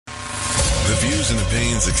The views and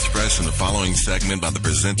opinions expressed in the following segment by the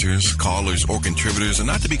presenters, callers, or contributors are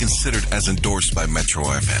not to be considered as endorsed by Metro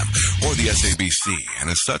FM or the SABC, and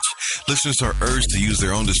as such, listeners are urged to use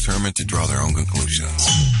their own discernment to draw their own conclusions.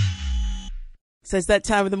 So it's that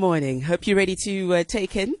time of the morning. Hope you're ready to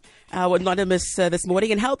take in our anonymous this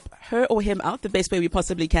morning and help her or him out the best way we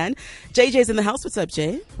possibly can. JJ's in the house. What's up,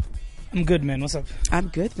 Jay? I'm good, man. What's up? I'm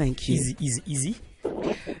good, thank you. Easy.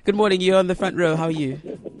 Good morning. You're on the front row. How are you?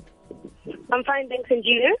 I'm fine, thanks. And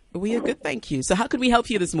you? We are good, thank you. So how can we help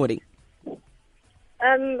you this morning?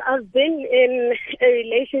 I've been in a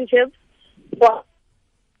relationship. Well,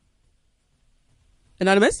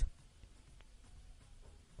 Anonymous?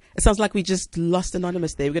 It sounds like we just lost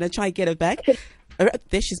Anonymous there. We're going to try and get her back. All right,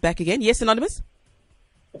 there she's back again. Yes, Anonymous?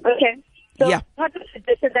 okay. So Yeah. what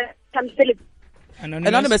is it that I'm still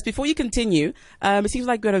Anonymous, before you continue, it seems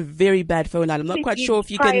like we've got a very bad phone line. I'm not quite sure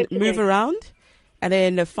if you can move around and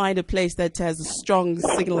then find a place that has a strong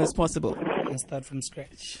signal as possible. And start from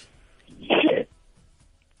scratch.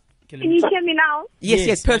 Can you hear me now?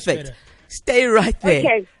 Yes, perfect. Stay right there.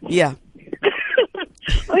 Okay. Yeah.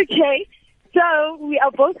 Okay. So we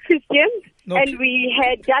are both Christians, No, and we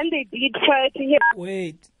had done the deed prior to him.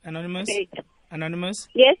 Wait, Anonymous? Anonymous?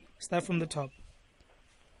 Yes? Start from the top.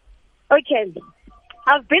 Okay.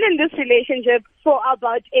 I've been in this relationship for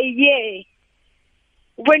about a year.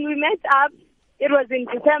 When we met up, it was in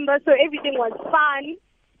December, so everything was fun,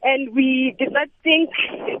 and we did not think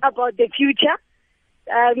about the future.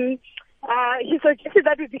 He suggested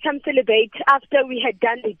that we become celibate after we had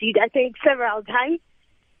done the deed, I think several times.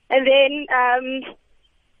 And then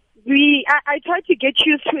I tried to get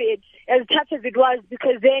used to it, as tough as it was,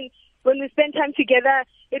 because then when we spend time together,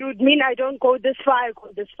 it would mean I don't go this far, I go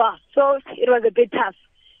this far. So it was a bit tough.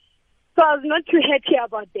 So I was not too happy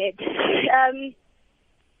about that.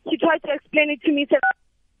 He tried to explain it to me,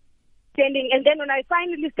 and then when I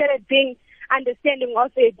finally started being understanding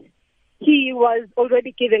of it, he was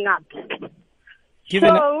already giving up.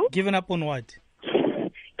 Giving up on what?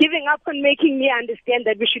 Giving up on making me understand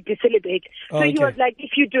that we should be celibate. So he okay. was like,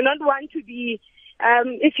 if you do not want to be,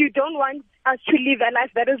 if you don't want us to live a life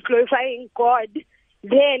that is glorifying God,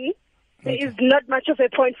 then there is not much of a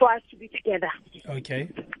point for us to be together. Okay.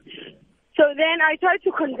 So then I tried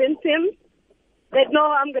to convince him that, no,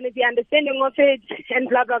 I'm going to be understanding of it and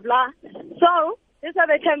blah, blah, blah. So this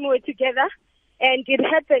other time we were together, and it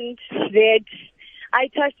happened that I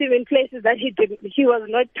touched him in places that he was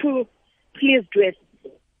not too pleased with.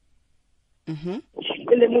 In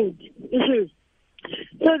the mood.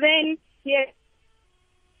 So then, yeah.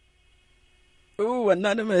 Oh,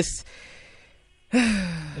 Anonymous.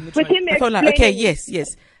 With him explaining. Okay,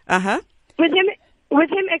 yes. Uh-huh. With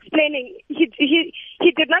him explaining,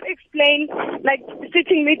 he did not explain, like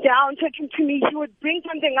sitting me down, talking to me. He would bring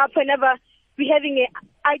something up whenever we're having an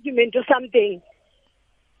argument or something.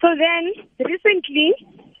 So then, recently,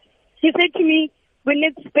 he said to me, we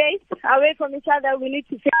need space away from each other. We need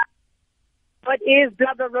to figure out what is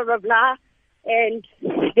blah, blah, blah, blah, blah. And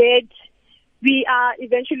that we are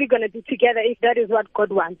eventually going to be together if that is what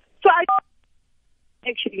God wants. So I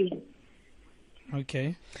actually...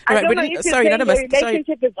 Okay. I don't know if sorry, Anonymous. the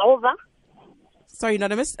relationship is over. Sorry,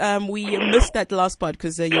 Anonymous. We missed that last part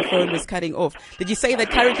because your phone was cutting off. Did you say that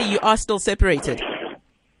currently you are still separated?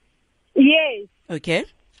 Yes. Okay.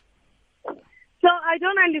 So I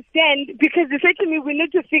don't understand, because they said to me, we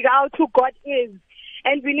need to figure out who God is,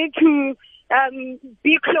 and we need to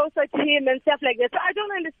be closer to him and stuff like that. So I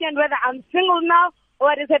don't understand whether I'm single now or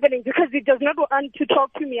what is happening, because he does not want to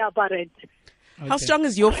talk to me about it. Okay. How strong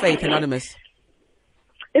is your faith, Anonymous?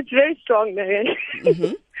 It's very strong, man.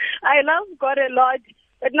 I love God a lot.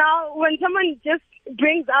 But now when someone just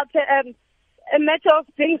brings up a matter of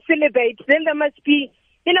being celibate, then they must be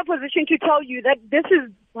in a position to tell you that this is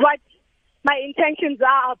what my intentions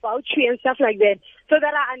are about you and stuff like that, so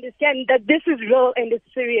that I understand that this is real and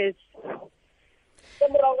it's serious.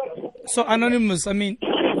 So Anonymous, I mean,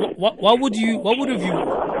 what would you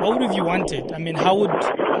wanted? I mean, how would,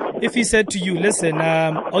 if he said to you, listen,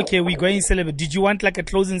 okay, we're going celibate, did you want like a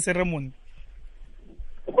closing ceremony?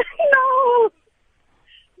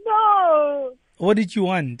 No. What did you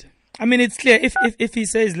want? I mean, it's clear if he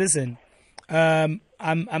says, listen, I'm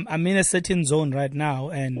in a certain zone right now,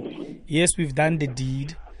 and yes, we've done the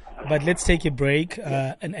deed, but let's take a break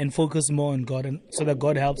and focus more on God, and so that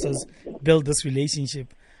God helps us build this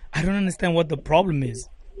relationship. I don't understand what the problem is.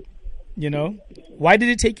 You know, why did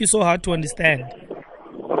it take you so hard to understand?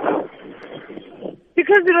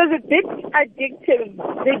 Because it was a bit addictive.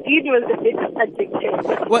 The deed was a bit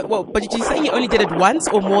addictive. Well, but did you say you only did it once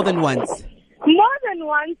or more than once? More than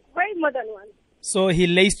once, way more than once. So he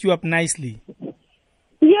laced you up nicely.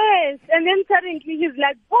 Yes, and then suddenly he's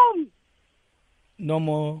like, boom. No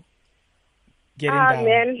more getting down.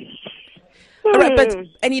 Man. All right,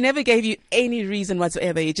 and he never gave you any reason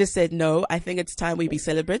whatsoever. He just said, no, I think it's time we be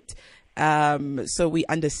celibate. So we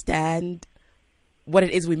understand what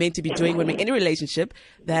it is we're meant to be doing when we're in a relationship,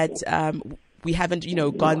 that we haven't,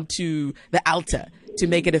 gone to the altar to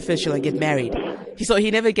make it official and get married. So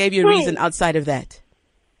he never gave you a reason outside of that.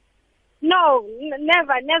 No,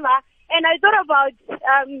 never. And I thought about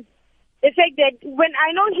the fact that when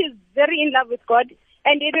I know he's very in love with God,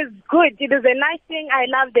 and it is good, it is a nice thing, I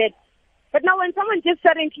love that. But now when someone just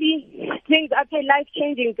suddenly brings up a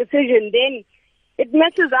life-changing decision, then it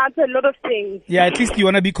messes up a lot of things. Yeah, at least you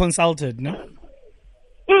want to be consulted, no?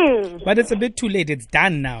 But it's a bit too late. It's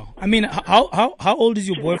done now. I mean, how old is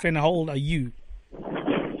your boyfriend? How old are you?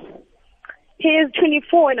 He is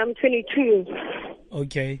 24 and I'm 22.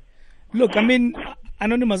 Okay. Look, I mean,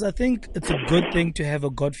 Anonymous, I think it's a good thing to have a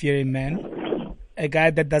God-fearing man, a guy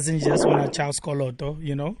that doesn't just want to chow skoloto,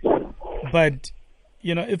 But,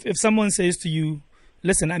 if someone says to you,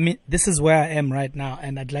 listen, I mean, this is where I am right now,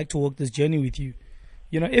 and I'd like to walk this journey with you.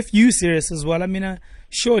 If you're serious as well, I mean,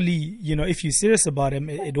 surely, if you're serious about him,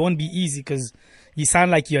 it won't be easy because you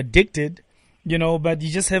sound like you're addicted, but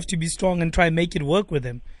you just have to be strong and try and make it work with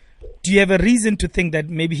him. Do you have a reason to think that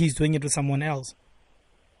maybe he's doing it with someone else?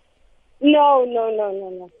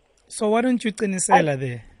 No. So why don't you Qinisela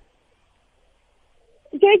there?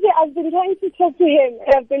 JJ, I've been trying to talk to him.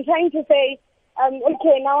 I've been trying to say,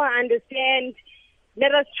 okay, now I understand.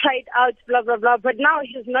 Let us try it out, blah, blah, blah. But now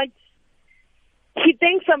he's not. He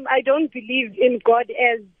thinks I don't believe in God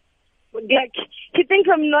as, like, he thinks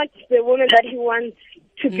I'm not the woman that he wants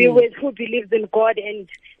to be with, who believes in God and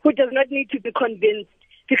who does not need to be convinced.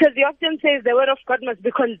 Because he often says the word of God must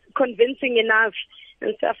be convincing enough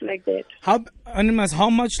and stuff like that. Anonymous,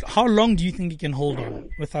 how long do you think you can hold on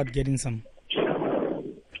without getting some?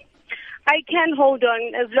 I can hold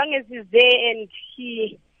on as long as he's there and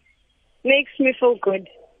he makes me feel good.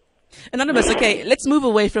 Anonymous, okay, let's move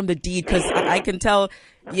away from the deed because I can tell,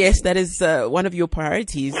 yes, that is one of your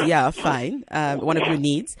priorities. Yeah, fine, one of your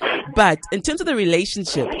needs. But in terms of the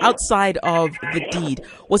relationship outside of the deed,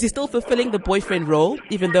 was he still fulfilling the boyfriend role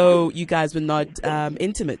even though you guys were not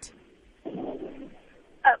intimate?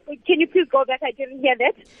 Can you please go back? I didn't hear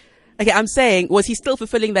that. Okay, I'm saying, was he still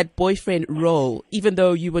fulfilling that boyfriend role even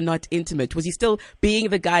though you were not intimate? Was he still being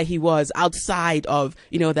the guy he was outside of,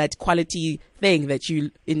 that quality thing that you're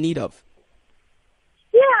in need of?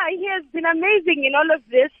 Yeah, he has been amazing in all of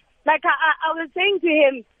this. Like I was saying to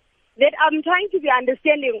him that I'm trying to be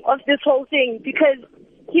understanding of this whole thing because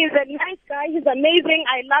he's a nice guy. He's amazing.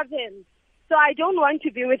 I love him. So I don't want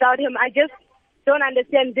to be without him. I just don't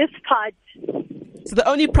understand this part. So the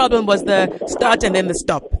only problem was the start and then the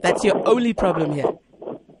stop. That's your only problem here.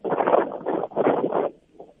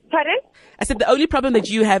 Pardon? I said the only problem that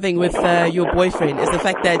you're having with your boyfriend is the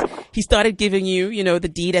fact that he started giving you, the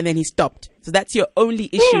deed and then he stopped. So that's your only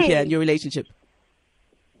issue here in your relationship.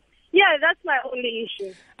 Yeah, that's my only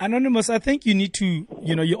issue. Anonymous, I think you need to,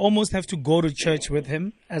 you almost have to go to church with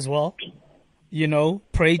him as well.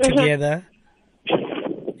 Pray together,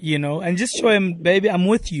 and just show him, baby, I'm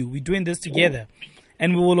with you. We're doing this together.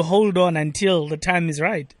 And we will hold on until the time is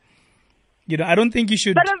right. I don't think you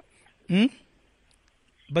should...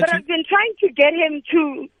 But I've been trying to get him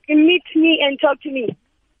to meet me and talk to me.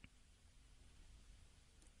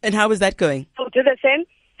 And how is that going? So do the same,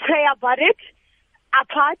 pray about it,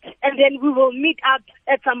 apart, and then we will meet up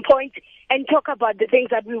at some point and talk about the things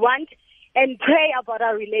that we want and pray about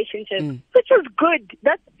our relationship, which is good.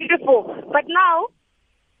 That's beautiful. But now,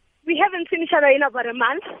 we haven't seen each other in about a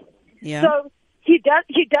month. Yeah. So he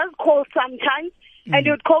does call sometimes, and he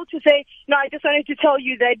would call to say, no, I just wanted to tell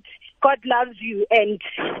you that God loves you, and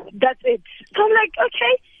that's it. So I'm like,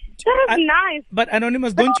 okay, that is nice. But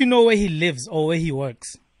Anonymous, don't you know where he lives or where he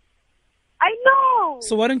works? I know.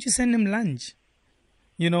 So why don't you send him lunch?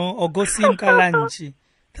 Or go see him for lunch.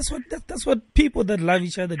 That's what people that love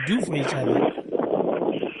each other do for each other.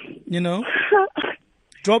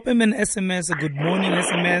 Drop him an SMS, a good morning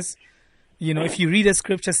SMS. If you read a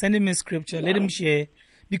scripture, send him a scripture, let him share,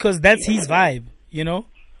 because that's his vibe. You're not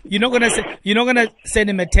gonna send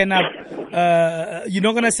him a 10-up. You're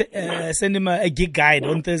not gonna send him a gig guide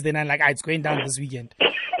on Thursday night like, it's going down this weekend.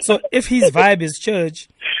 So if his vibe is church,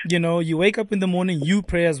 you wake up in the morning, you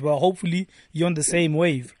pray as well. Hopefully you're on the same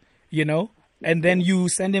wave, and then you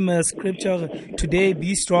send him a scripture, today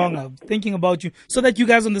be strong, I'm thinking about you, so that you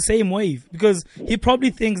guys are on the same wave, because he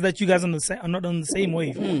probably thinks that you guys are not on the same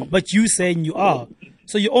wave, but you saying you are.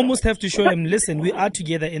 So you almost have to show him, listen, we are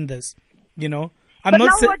together in this. You know, But now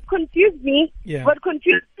what confused me, is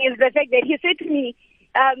the fact that he said to me,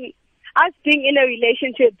 us being in a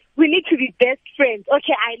relationship, we need to be best friends.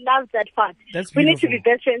 Okay, I love that part. That's beautiful. We need to be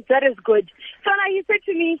best friends. That is good. So now he said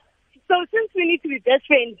to me, so since we need to be best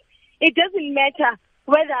friends, it doesn't matter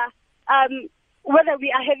whether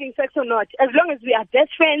we are having sex or not, as long as we are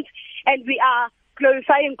best friends and we are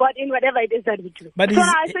glorifying God in whatever it is that we do. But so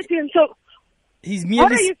I said to him, so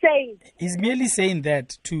what are you saying? He's merely saying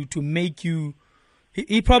that to make you.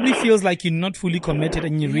 He probably feels like you're not fully committed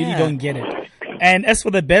and you really don't get it. And as for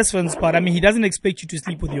the best friends part, I mean, he doesn't expect you to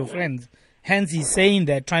sleep with your friends. Hence, he's saying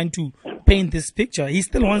that, trying to paint this picture. He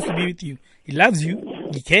still wants to be with you. He loves you.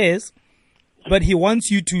 He cares. But he wants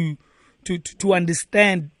you to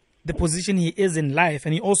understand the position he is in life.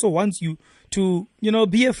 And he also wants you to,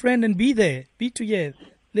 be a friend and be there. Be together.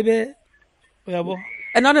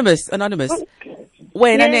 Anonymous.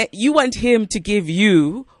 When you want him to give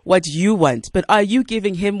you what you want, but are you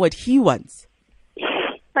giving him what he wants?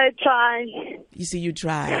 I try. You see, you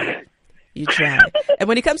try. And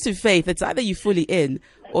when it comes to faith, it's either you're fully in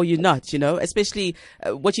or you're not, especially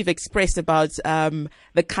what you've expressed about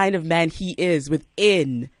the kind of man he is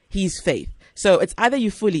within his faith. So it's either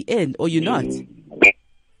you're fully in or you're not.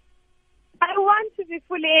 I want to be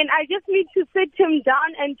fully in. I just need to sit him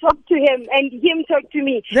down and talk to him and him talk to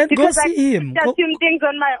me. Then because go see him. I assume things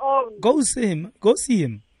on my own. Go see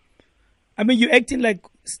him. I mean, you're acting like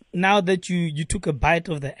now that you took a bite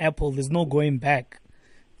of the apple, there's no going back.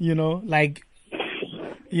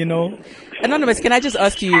 Anonymous, can I just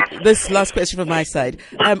ask you this last question from my side?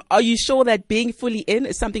 Are you sure that being fully in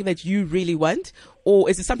is something that you really want? Or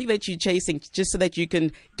is it something that you're chasing just so that you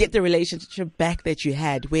can get the relationship back that you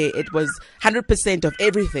had, where it was 100% of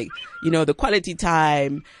everything? The quality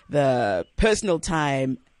time, the personal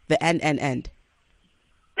time, the and.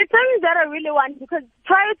 It's something that I really want, because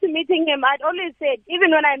prior to meeting him, I'd always said,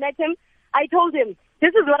 even when I met him, I told him,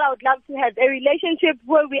 this is what I would love to have, a relationship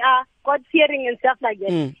where we are God-fearing and stuff like that.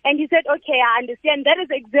 And he said, okay, I understand. That is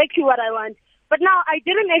exactly what I want. But now I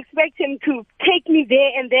didn't expect him to take me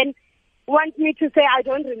there and then want me to say I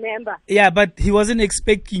don't remember. Yeah, but he wasn't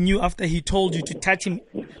expecting you after he told you to touch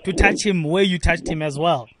him where you touched him as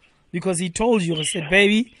well. Because he told you, he said,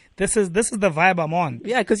 baby, this is the vibe I'm on.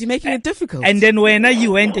 Yeah, because you're making it difficult. And then when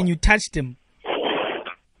you went and you touched him.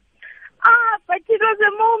 But it was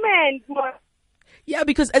a moment. Yeah,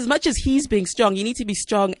 because as much as he's being strong, you need to be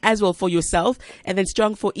strong as well for yourself and then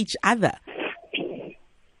strong for each other.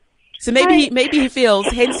 So maybe he feels,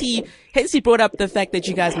 hence he brought up the fact that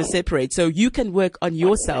you guys must separate. So you can work on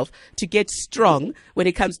yourself to get strong when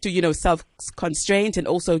it comes to, self-constraint and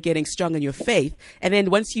also getting strong in your faith. And then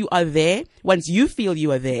once you are there, once you feel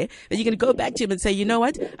you are there, then you can go back to him and say, you know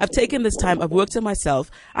what? I've taken this time. I've worked on myself.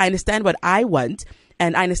 I understand what I want.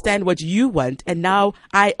 And I understand what you want. And now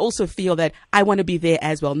I also feel that I want to be there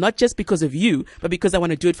as well. Not just because of you, but because I want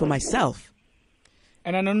to do it for myself.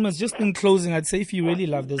 And Anonymous, just in closing, I'd say if you really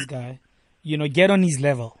love this guy, get on his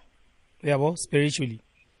level. Yeah, well, spiritually.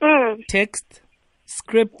 Text,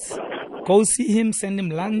 script, go see him, send him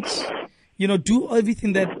lunch. Do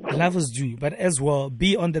everything that lovers do, but as well,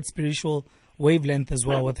 be on that spiritual wavelength as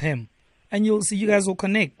well with him. And you'll see you guys will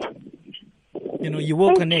connect. You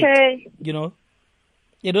will connect.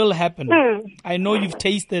 It'll happen. I know you've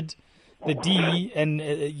tasted the D and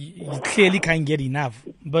you clearly can't get enough.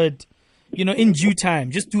 But, in due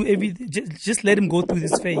time, just do everything. Just let him go through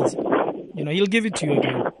this phase. He'll give it to you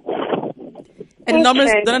again. And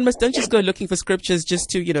Anonymous, don't just go looking for scriptures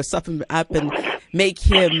just to, soften him up and make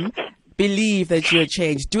him believe that you're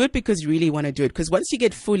changed. Do it because you really want to do it. Because once you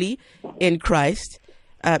get fully in Christ,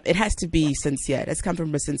 it has to be sincere. It has to come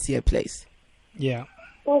from a sincere place. Yeah.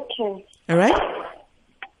 Okay. All right?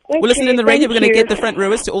 We'll listen in the radio. We're going to get the front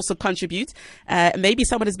rowers to also contribute. Maybe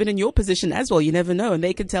someone has been in your position as well. You never know. And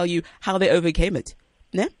they can tell you how they overcame it.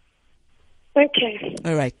 Yeah? Okay.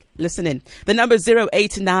 All right. Listen in. The number is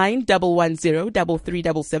 089 110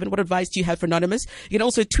 3377. What advice do you have for Anonymous? You can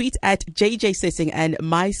also tweet at JJ Sissing and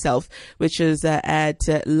myself, which is at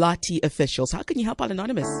Lottie Officials. How can you help out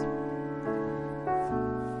Anonymous?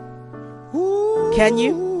 Can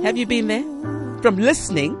you? Have you been there? From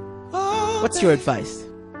listening, what's your advice?